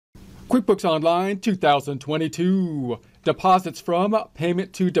QuickBooks Online 2022. Deposits from,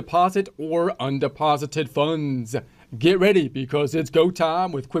 payment to deposit, or undeposited funds. Get ready because it's go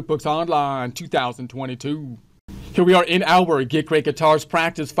time with QuickBooks Online 2022. Here we are in our Get Great Guitars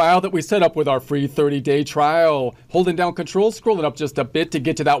practice file that we set up with our free 30-day trial. Holding down Control, scrolling up just a bit to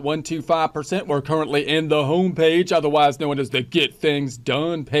get to that 125%. We're currently in the home page, otherwise known as the Get Things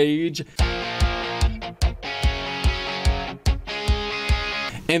Done page.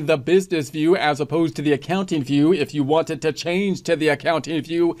 In the business view as opposed to the accounting view, if you wanted to change to the accounting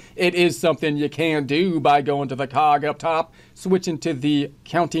view, it is something you can do by going to the cog up top, switching to the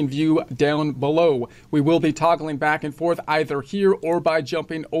accounting view down below. We will be toggling back and forth either here or by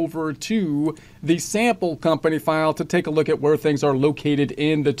jumping over to the sample company file to take a look at where things are located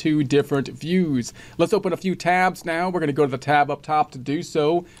in the two different views. Let's open a few tabs now. We're going to go to the tab up top to do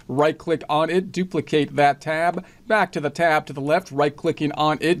so. Right click on it, duplicate that tab. Back to the tab to the left, right clicking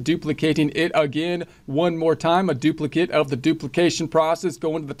on it, duplicating it again one more time, a duplicate of the duplication process,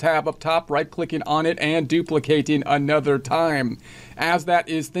 going to the tab up top, right clicking on it and duplicating another time. As that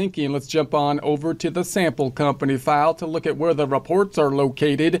is thinking, let's jump on over to the sample company file to look at where the reports are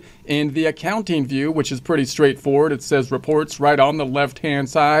located in the accounting view, which is pretty straightforward. It says reports right on the left hand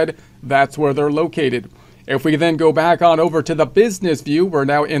side. That's where they're located. If we then go back on over to the business view, we're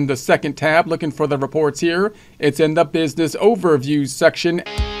now in the second tab looking for the reports here. It's in the business overview section.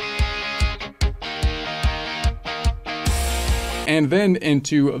 And then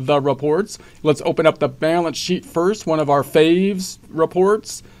into the reports. Let's open up the balance sheet first, one of our faves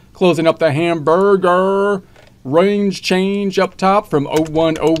reports. Closing up the hamburger. Range change up top from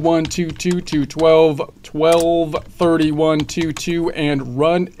 010122 to 123122 and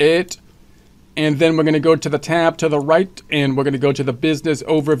run it. And then we're going to go to the tab to the right and we're going to go to the business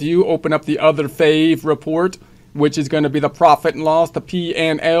overview, open up the other fave report, which is going to be the profit and loss, the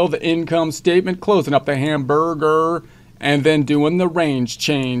P&L, the income statement, closing up the hamburger, and then doing the range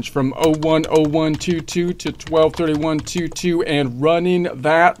change from 010122 to 123122 and running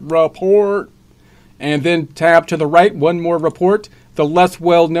that report. And then tab to the right, one more report, the less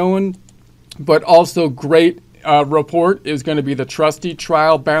well-known but also great report is going to be the trustee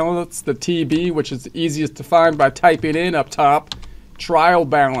trial balance, the TB, which is easiest to find by typing in up top trial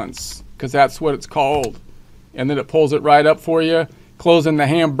balance, because that's what it's called. And then it pulls it right up for you. Closing the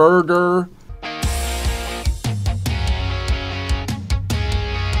hamburger.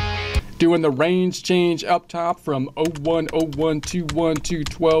 Doing the range change up top from 010121 to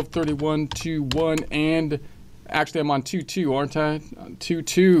 123121 and actually I'm on 22, aren't I?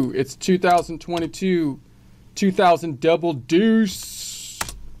 22. It's 2022. 2000 double deuce.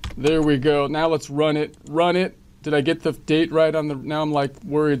 There we go. Now let's run it. Run it. Did I get the date right on the... Now I'm like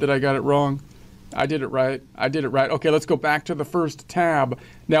worried that I got it wrong. I did it right. I did it right. Okay, let's go back to the first tab.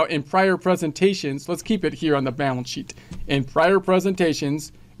 Now in prior presentations, let's keep it here on the balance sheet. In prior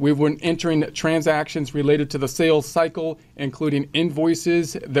presentations, we were entering transactions related to the sales cycle, including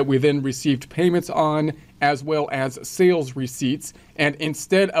invoices that we then received payments on, as well as sales receipts. And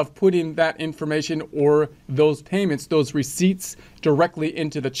instead of putting that information or those payments, those receipts directly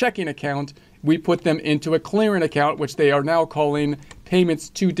into the checking account, we put them into a clearing account, which they are now calling payments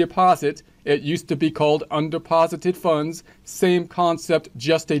to deposit. It used to be called undeposited funds. Same concept,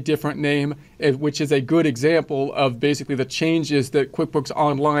 just a different name, which is a good example of basically the changes that QuickBooks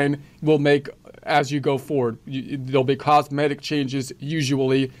Online will make as you go forward. There'll be cosmetic changes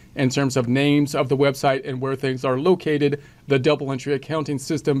usually in terms of names of the website and where things are located. The double entry accounting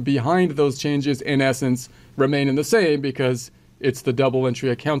system behind those changes in essence remain the same because it's the double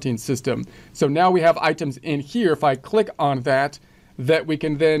entry accounting system. So now we have items in here. If I click on that we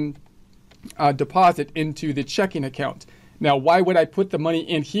can then deposit into the checking account. Now, why would I put the money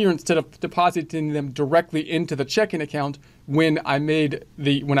in here instead of depositing them directly into the checking account when I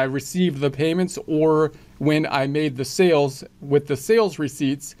received the payments or when I made the sales with the sales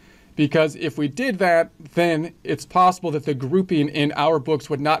receipts? Because if we did that, then it's possible that the grouping in our books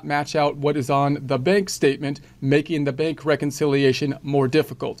would not match out what is on the bank statement, making the bank reconciliation more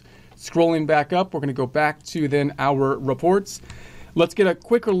difficult. Scrolling back up, we're going to go back to then our reports. Let's get a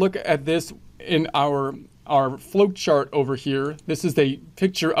quicker look at this in our flow chart over here. This is a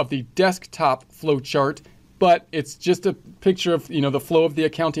picture of the desktop flow chart, but it's just a picture of the flow of the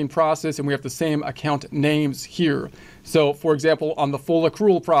accounting process, and we have the same account names here. So for example, on the full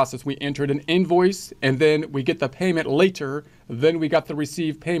accrual process, we entered an invoice and then we get the payment later, then we got the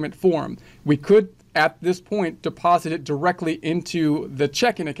received payment form. We could at this point deposit it directly into the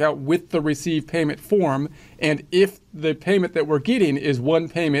checking account with the receive payment form. And if the payment that we're getting is one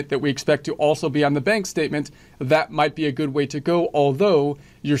payment that we expect to also be on the bank statement, that might be a good way to go, although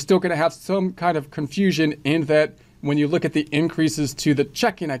you're still going to have some kind of confusion in that when you look at the increases to the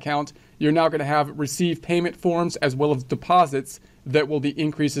checking account, you're now going to have receive payment forms as well as deposits that will be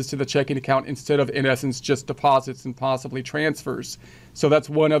increases to the checking account instead of, in essence, just deposits and possibly transfers. So that's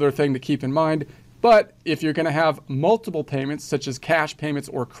one other thing to keep in mind. But if you're going to have multiple payments, such as cash payments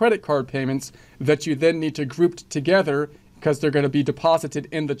or credit card payments, that you then need to group together because they're going to be deposited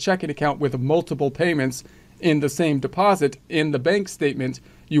in the checking account with multiple payments in the same deposit in the bank statement,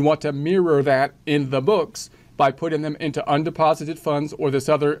 you want to mirror that in the books by putting them into undeposited funds, or this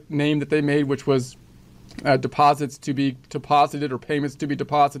other name that they made, which was deposits to be deposited or payments to be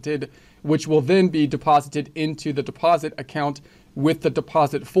deposited, which will then be deposited into the deposit account with the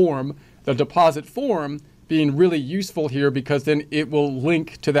deposit form. The deposit form being really useful here because then it will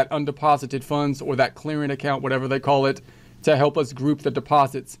link to that undeposited funds or that clearing account, whatever they call it, to help us group the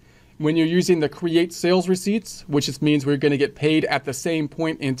deposits. When you're using the create sales receipts, which just means we're going to get paid at the same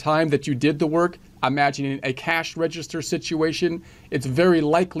point in time that you did the work, imagining a cash register situation, it's very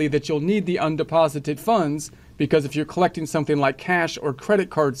likely that you'll need the undeposited funds, because if you're collecting something like cash or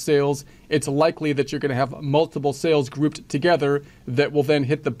credit card sales, it's likely that you're going to have multiple sales grouped together that will then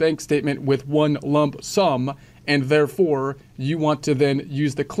hit the bank statement with one lump sum, and therefore you want to then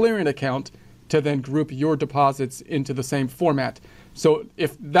use the clearing account to then group your deposits into the same format. So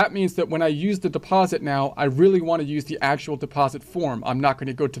if that means that when I use the deposit now, I really want to use the actual deposit form. I'm not going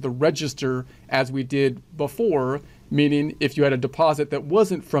to go to the register as we did before, meaning if you had a deposit that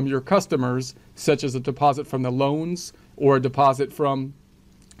wasn't from your customers, such as a deposit from the loans or a deposit from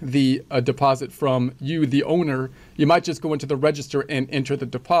you, the owner, you might just go into the register and enter the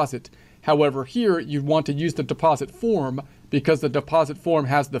deposit. However, here you'd want to use the deposit form because the deposit form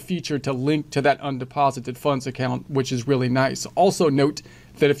has the feature to link to that undeposited funds account, which is really nice. Also note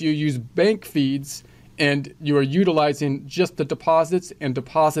that if you use bank feeds and you are utilizing just the deposits and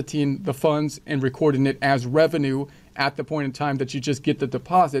depositing the funds and recording it as revenue at the point in time that you just get the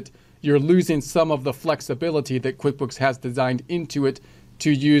deposit, you're losing some of the flexibility that QuickBooks has designed into it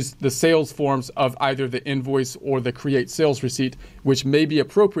to use the sales forms of either the invoice or the create sales receipt, which may be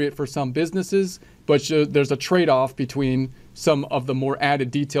appropriate for some businesses, but there's a trade-off between some of the more added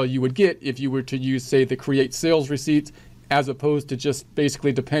detail you would get if you were to use, say, the create sales receipt, as opposed to just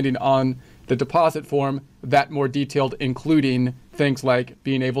basically depending on the deposit form, that more detailed, including things like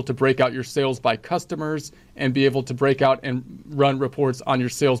being able to break out your sales by customers and be able to break out and run reports on your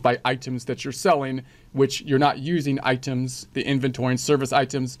sales by items that you're selling, which you're not using items, the inventory and service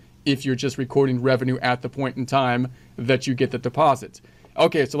items, if you're just recording revenue at the point in time that you get the deposit.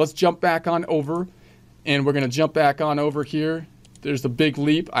 Okay, so let's jump back on over, and we're going to jump back on over here. There's a big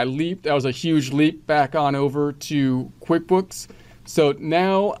leap. I leaped. That was a huge leap back on over to QuickBooks. So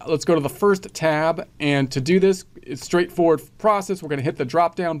now let's go to the first tab, and to do this, it's a straightforward process. We're going to hit the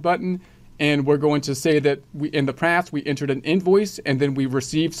drop-down button, and we're going to say that in the past we entered an invoice, and then we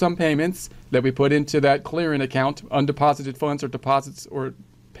received some payments that we put into that clearing account, undeposited funds or deposits or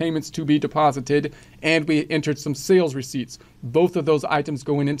payments to be deposited, and we entered some sales receipts. Both of those items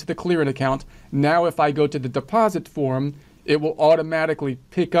going into the clearing account. Now if I go to the deposit form, it will automatically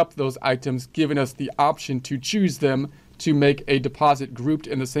pick up those items, giving us the option to choose them to make a deposit grouped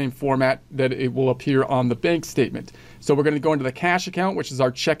in the same format that it will appear on the bank statement. So we're going to go into the cash account, which is our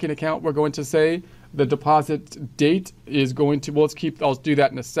checking account. We're going to say the deposit date is going to, well, I'll do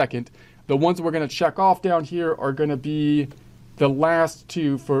that in a second. The ones we're going to check off down here are going to be the last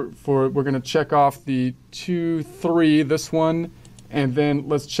two we're going to check off the 2, 3, this one, and then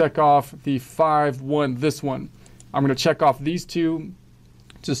let's check off the 5, 1, this one. I'm going to check off these two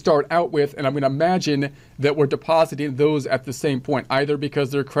to start out with, and I'm going to imagine that we're depositing those at the same point, either because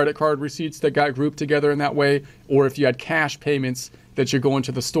they're credit card receipts that got grouped together in that way, or if you had cash payments that you're going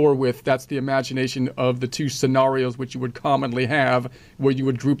to the store with. That's the imagination of the two scenarios which you would commonly have, where you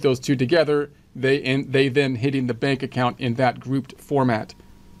would group those two together, they then hitting the bank account in that grouped format.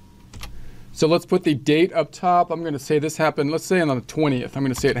 So let's put the date up top. I'm going to say this happened, let's say on the 20th. I'm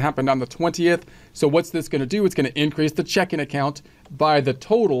going to say it happened on the 20th. So what's this going to do? It's going to increase the checking account by the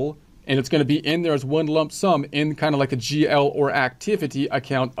total, and it's going to be in there as one lump sum in kind of like a GL or activity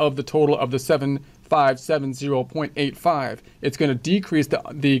account of the total of the 7570.85. It's going to decrease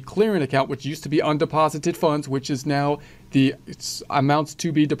the clearing account, which used to be undeposited funds, which is now the amounts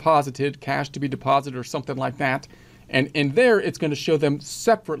to be deposited, cash to be deposited, or something like that. And in there, it's going to show them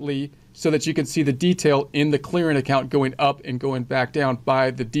separately so that you can see the detail in the clearing account going up and going back down by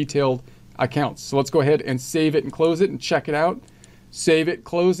the detailed accounts. So let's go ahead and save it and close it and check it out. Save it,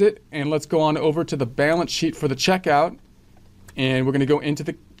 close it, and let's go on over to the balance sheet for the checkout. And we're going to go into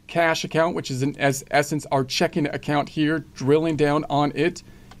the cash account, which is in essence our checking account here, drilling down on it.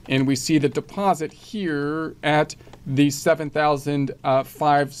 And we see the deposit here at the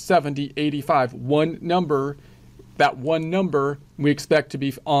 $7,570.85. One number. That one number we expect to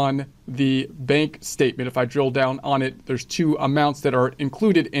be on the bank statement. If I drill down on it, there's two amounts that are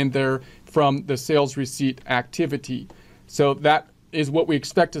included in there from the sales receipt activity. So that is what we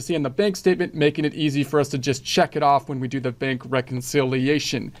expect to see in the bank statement, making it easy for us to just check it off when we do the bank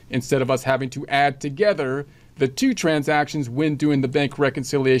reconciliation, instead of us having to add together the two transactions when doing the bank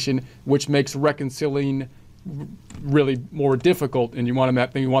reconciliation, which makes reconciling really more difficult, and you want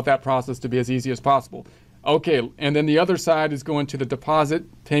that process to be as easy as possible. Okay, and then the other side is going to the deposit,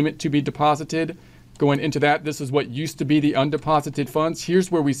 payment to be deposited. Going into that, this is what used to be the undeposited funds. Here's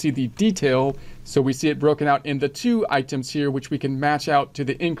where we see the detail. So we see it broken out into two items here, which we can match out to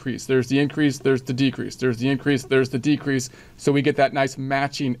the increase. There's the increase, there's the decrease. There's the increase, there's the decrease. So we get that nice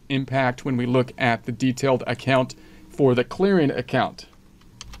matching impact when we look at the detailed account for the clearing account.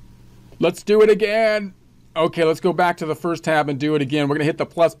 Let's do it again. Okay, let's go back to the first tab and do it again. We're going to hit the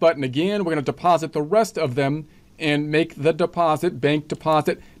plus button again. We're going to deposit the rest of them and make the deposit, bank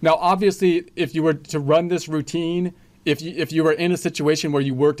deposit. Now, obviously, if you were to run this routine, if you were in a situation where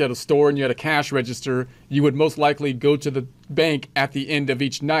you worked at a store and you had a cash register, you would most likely go to the bank at the end of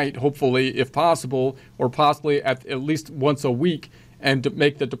each night, hopefully, if possible, or possibly at least once a week, and to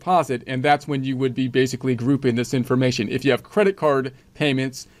make the deposit. And that's when you would be basically grouping this information. If you have credit card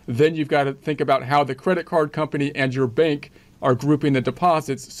payments, then you've got to think about how the credit card company and your bank are grouping the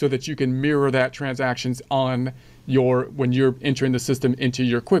deposits so that you can mirror that transactions on when you're entering the system into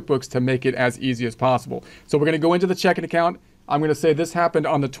your QuickBooks to make it as easy as possible. So we're going to go into the checking account. I'm going to say this happened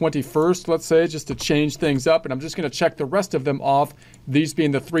on the 21st, let's say, just to change things up. And I'm just going to check the rest of them off, these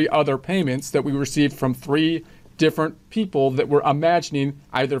being the three other payments that we received from three different people that we're imagining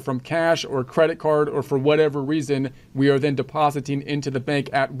either from cash or credit card, or for whatever reason we are then depositing into the bank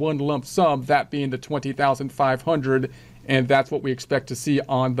at one lump sum, that being the $20,500, and that's what we expect to see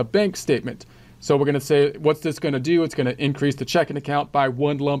on the bank statement. So we're going to say, what's this going to do? It's going to increase the checking account by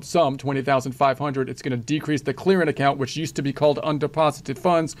one lump sum, $20,500. It's going to decrease the clearing account, which used to be called undeposited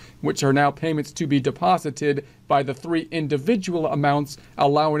funds, which are now payments to be deposited, by the three individual amounts,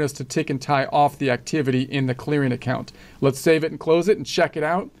 allowing us to tick and tie off the activity in the clearing account. Let's save it and close it and check it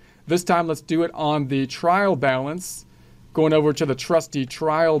out. This time, let's do it on the trial balance. Going over to the trustee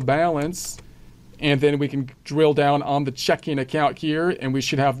trial balance, and then we can drill down on the checking account here, and we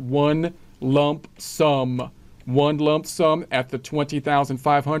should have one lump sum at the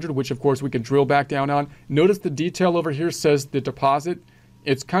 $20,500, which of course we can drill back down on. Notice the detail over here says the deposit.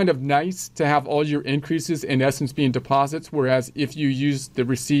 It's kind of nice to have all your increases in essence being deposits, whereas if you use the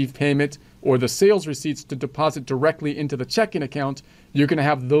received payment or the sales receipts to deposit directly into the checking account, you're going to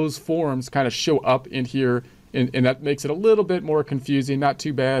have those forms kind of show up in here, and that makes it a little bit more confusing. Not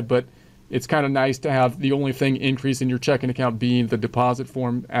too bad, but it's kind of nice to have the only thing increase in your checking account being the deposit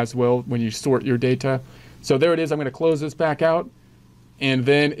form as well when you sort your data. So there it is. I'm going to close this back out. And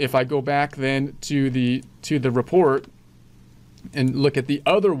then if I go back then to the report and look at the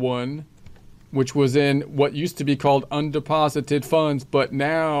other one, which was in what used to be called undeposited funds, but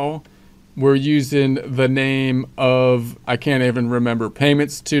now we're using the name of, I can't even remember,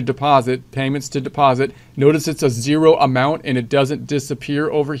 payments to deposit. Notice it's a zero amount and it doesn't disappear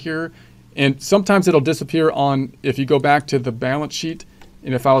over here. And sometimes it'll disappear on, if you go back to the balance sheet,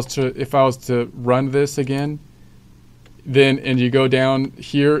 and if I was to run this again, then, and you go down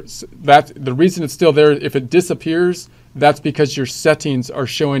here, that's the reason it's still there. If it disappears, that's because your settings are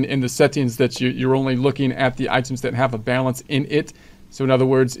showing in the settings that you're only looking at the items that have a balance in it. So in other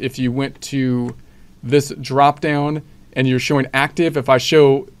words, if you went to this drop down and you're showing active, if I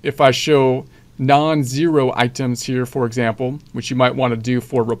show non-zero items here, for example, which you might want to do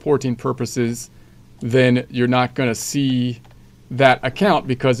for reporting purposes, then you're not going to see that account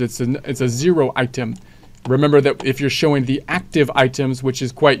because it's a zero item. Remember that if you're showing the active items, which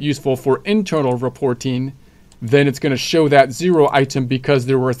is quite useful for internal reporting, then it's going to show that zero item because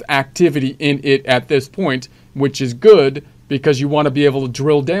there was activity in it at this point, which is good because you want to be able to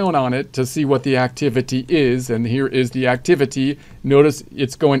drill down on it to see what the activity is. And here is the activity. Notice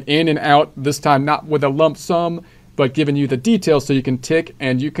it's going in and out, this time not with a lump sum, but giving you the details so you can tick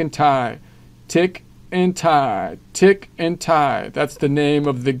and you can tie. Tick and tie, tick and tie. That's the name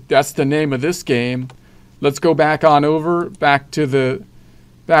of this game. Let's go back on over, back to the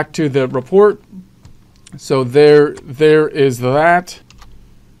report. So there is that.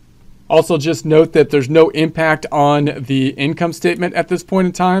 Also, just note that there's no impact on the income statement at this point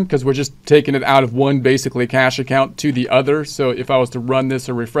in time because we're just taking it out of one basically cash account to the other. So if I was to run this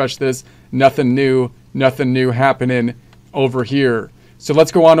or refresh this, nothing new happening over here. So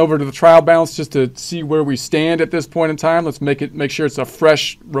let's go on over to the trial balance just to see where we stand at this point in time. Let's make sure it's a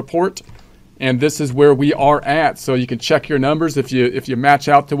fresh report. And this is where we are at. So you can check your numbers if you match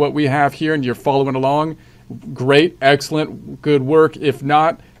out to what we have here and you're following along. Great, excellent, good work. If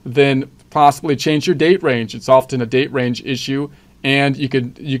not, then possibly change your date range. It's often a date range issue. And you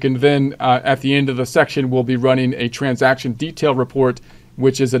can then, at the end of the section, we'll be running a transaction detail report,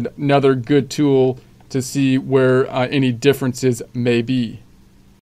 which is another good tool to see where any differences may be.